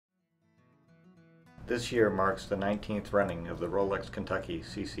This year marks the 19th running of the Rolex Kentucky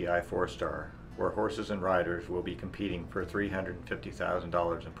CCI 4-Star, where horses and riders will be competing for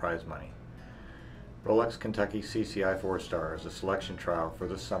 $350,000 in prize money. Rolex Kentucky CCI 4-Star is a selection trial for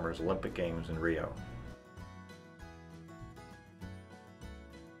this summer's Olympic Games in Rio.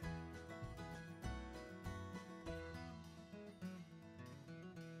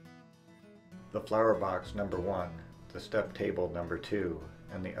 The flower box number 1, the step table number 2,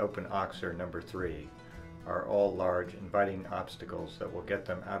 and the open oxer number 3 are all large, inviting obstacles that will get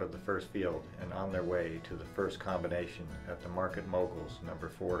them out of the first field and on their way to the first combination at the Market Moguls number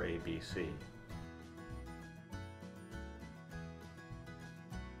 4 ABC.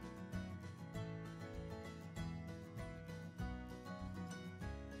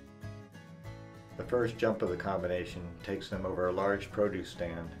 The first jump of the combination takes them over a large produce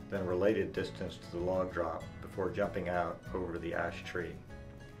stand, then a related distance to the log drop before jumping out over the ash tree.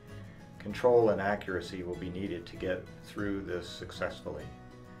 Control and accuracy will be needed to get through this successfully.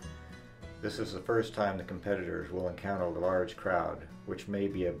 This is the first time the competitors will encounter a large crowd, which may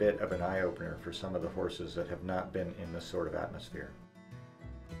be a bit of an eye-opener for some of the horses that have not been in this sort of atmosphere.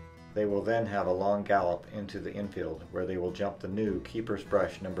 They will then have a long gallop into the infield where they will jump the new Keeper's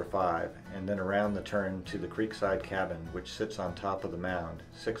Brush number 5 and then around the turn to the Creekside Cabin, which sits on top of the mound,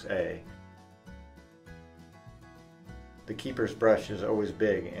 6A. The Keeper's Brush is always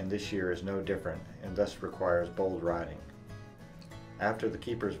big, and this year is no different, and thus requires bold riding. After the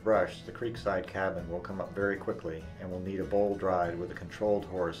Keeper's Brush, the Creekside Cabin will come up very quickly and will need a bold ride with a controlled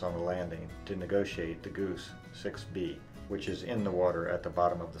horse on the landing to negotiate the Goose 6B, which is in the water at the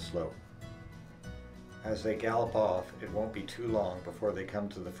bottom of the slope. As they gallop off, it won't be too long before they come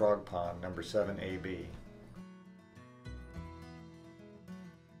to the Frog Pond number 7AB.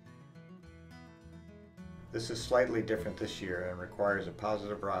 This is slightly different this year and requires a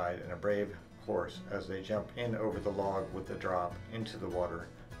positive ride and a brave horse as they jump in over the log with the drop into the water,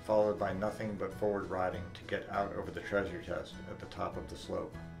 followed by nothing but forward riding to get out over the treasure chest at the top of the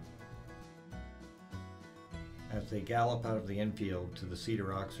slope. As they gallop out of the infield to the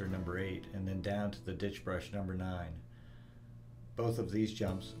Cedar Oxer number 8 and then down to the Ditch Brush number 9, both of these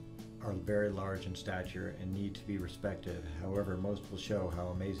jumps are very large in stature and need to be respected. However, most will show how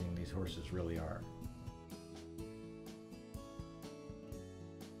amazing these horses really are.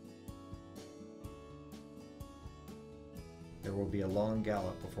 There will be a long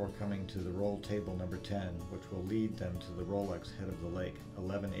gallop before coming to the roll table number 10, which will lead them to the Rolex Head of the Lake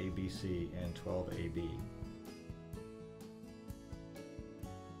 11 ABC and 12 AB.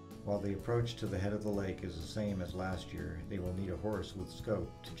 While the approach to the head of the lake is the same as last year, they will need a horse with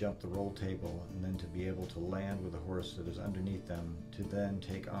scope to jump the roll table and then to be able to land with a horse that is underneath them to then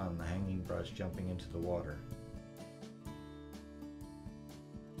take on the hanging brush jumping into the water.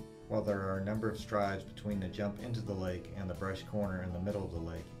 While there are a number of strides between the jump into the lake and the brush corner in the middle of the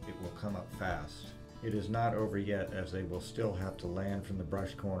lake, it will come up fast. It is not over yet, as they will still have to land from the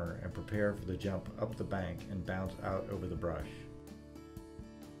brush corner and prepare for the jump up the bank and bounce out over the brush.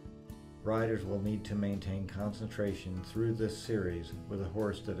 Riders will need to maintain concentration through this series with a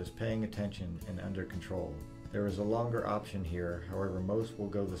horse that is paying attention and under control. There is a longer option here, however most will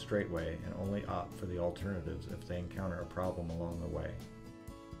go the straight way and only opt for the alternatives if they encounter a problem along the way.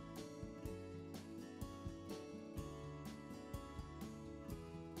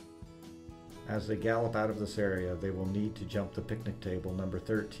 As they gallop out of this area, they will need to jump the picnic table number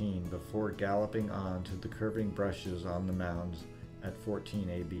 13 before galloping on to the curving brushes on the mounds at 14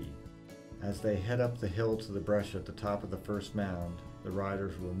 AB. As they head up the hill to the brush at the top of the first mound, the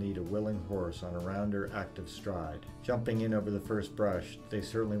riders will need a willing horse on a rounder, active stride. Jumping in over the first brush, they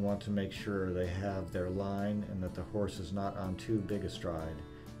certainly want to make sure they have their line and that the horse is not on too big a stride,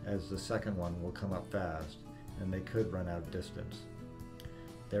 as the second one will come up fast and they could run out of distance.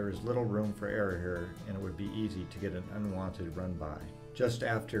 There is little room for error here, and it would be easy to get an unwanted run by. Just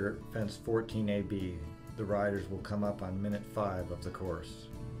after fence 14 AB, the riders will come up on minute 5 of the course.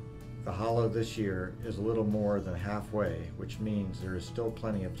 The hollow this year is a little more than halfway, which means there is still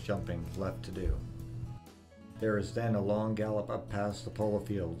plenty of jumping left to do. There is then a long gallop up past the polo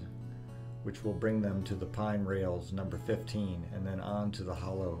field, which will bring them to the pine rails number 15 and then on to the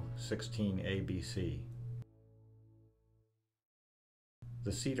hollow 16 ABC.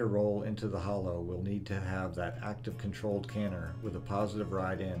 The cedar roll into the hollow will need to have that active controlled canter with a positive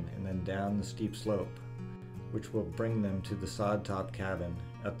ride in and then down the steep slope, which will bring them to the sod top cabin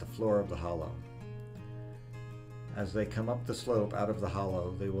at the floor of the hollow. As they come up the slope out of the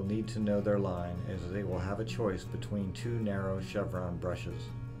hollow, they will need to know their line, as they will have a choice between two narrow chevron brushes.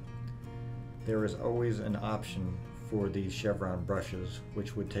 There is always an option for these chevron brushes,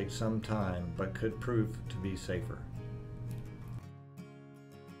 which would take some time but could prove to be safer.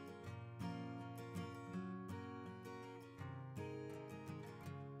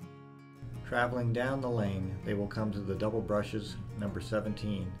 Traveling down the lane, they will come to the double brushes number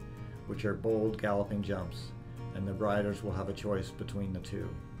 17, which are bold galloping jumps, and the riders will have a choice between the two.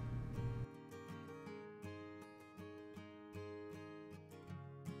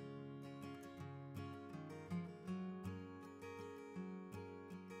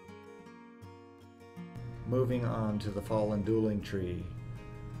 Moving on to the fallen dueling tree,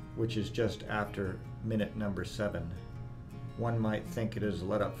 which is just after minute number 7. One might think it is a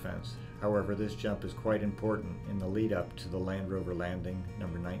let-up fence. However, this jump is quite important in the lead-up to the Land Rover landing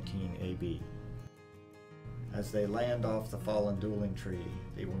number 19 AB. As they land off the fallen dueling tree,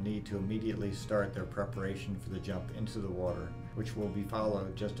 they will need to immediately start their preparation for the jump into the water, which will be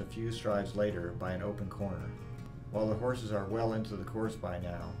followed just a few strides later by an open corner. While the horses are well into the course by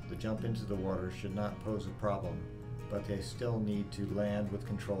now, the jump into the water should not pose a problem, but they still need to land with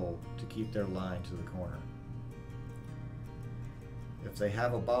control to keep their line to the corner. If they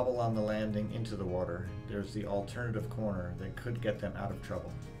have a bobble on the landing into the water, there's the alternative corner that could get them out of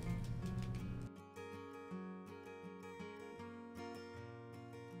trouble.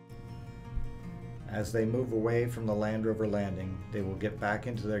 As they move away from the Land Rover landing, they will get back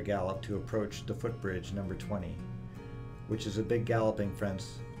into their gallop to approach the footbridge number 20, which is a big galloping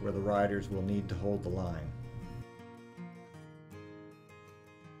fence where the riders will need to hold the line.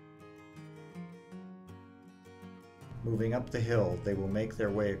 Moving up the hill, they will make their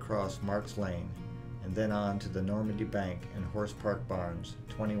way across Marks Lane and then on to the Normandy Bank and Horse Park Barns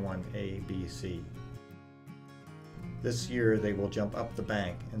 21A, B, C. This year they will jump up the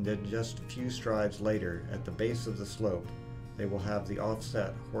bank, and then just a few strides later at the base of the slope they will have the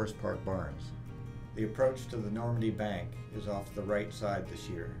offset Horse Park Barns. The approach to the Normandy Bank is off the right side this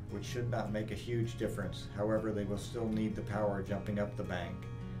year, which should not make a huge difference. However, they will still need the power jumping up the bank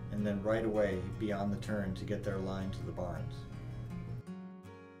and then right away be on the turn to get their line to the barns.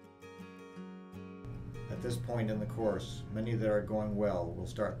 At this point in the course, many that are going well will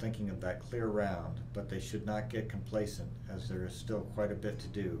start thinking of that clear round, but they should not get complacent as there is still quite a bit to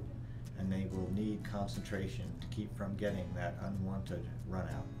do, and they will need concentration to keep from getting that unwanted run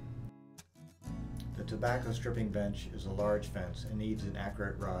out. The tobacco stripping bench is a large fence and needs an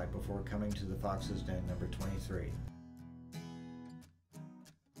accurate ride before coming to the Fox's Den number 23.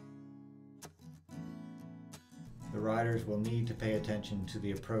 The riders will need to pay attention to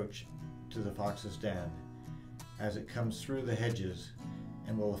the approach to the Fox's Den as it comes through the hedges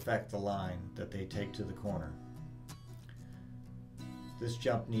and will affect the line that they take to the corner. This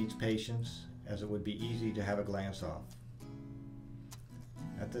jump needs patience, as it would be easy to have a glance off.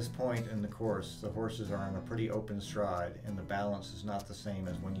 At this point in the course, the horses are on a pretty open stride and the balance is not the same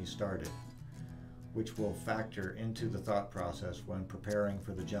as when you started, which will factor into the thought process when preparing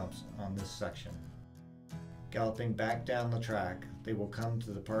for the jumps on this section. Galloping back down the track, they will come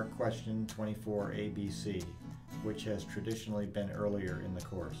to the Park Question 24 ABC, which has traditionally been earlier in the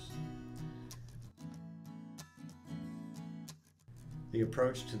course. The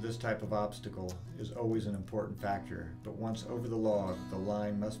approach to this type of obstacle is always an important factor, but once over the log, the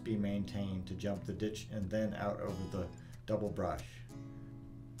line must be maintained to jump the ditch and then out over the double brush.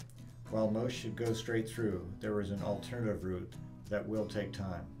 While most should go straight through, there is an alternative route that will take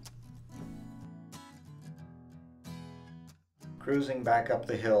time. Cruising back up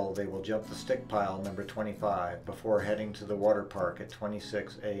the hill, they will jump the stick pile number 25 before heading to the water park at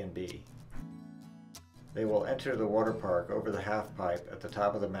 26A and B. They will enter the water park over the half pipe at the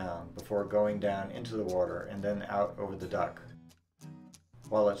top of the mound before going down into the water and then out over the duck.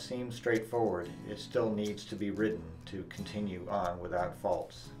 While it seems straightforward, it still needs to be ridden to continue on without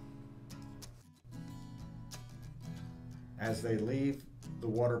faults. As they leave the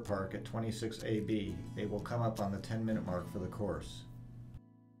water park at 26AB, they will come up on the 10-minute mark for the course.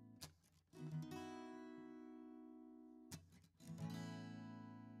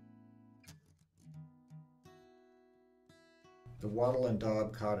 The Wattle and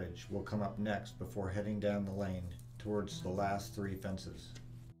Daub Cottage will come up next before heading down the lane towards the last 3 fences.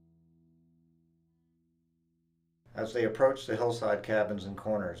 As they approach the hillside cabins and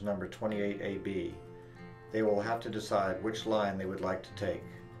corners number 28AB, they will have to decide which line they would like to take.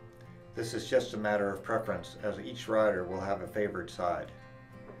 This is just a matter of preference, as each rider will have a favored side.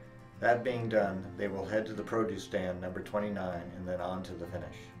 That being done, they will head to the produce stand number 29 and then on to the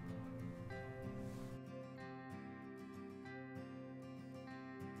finish.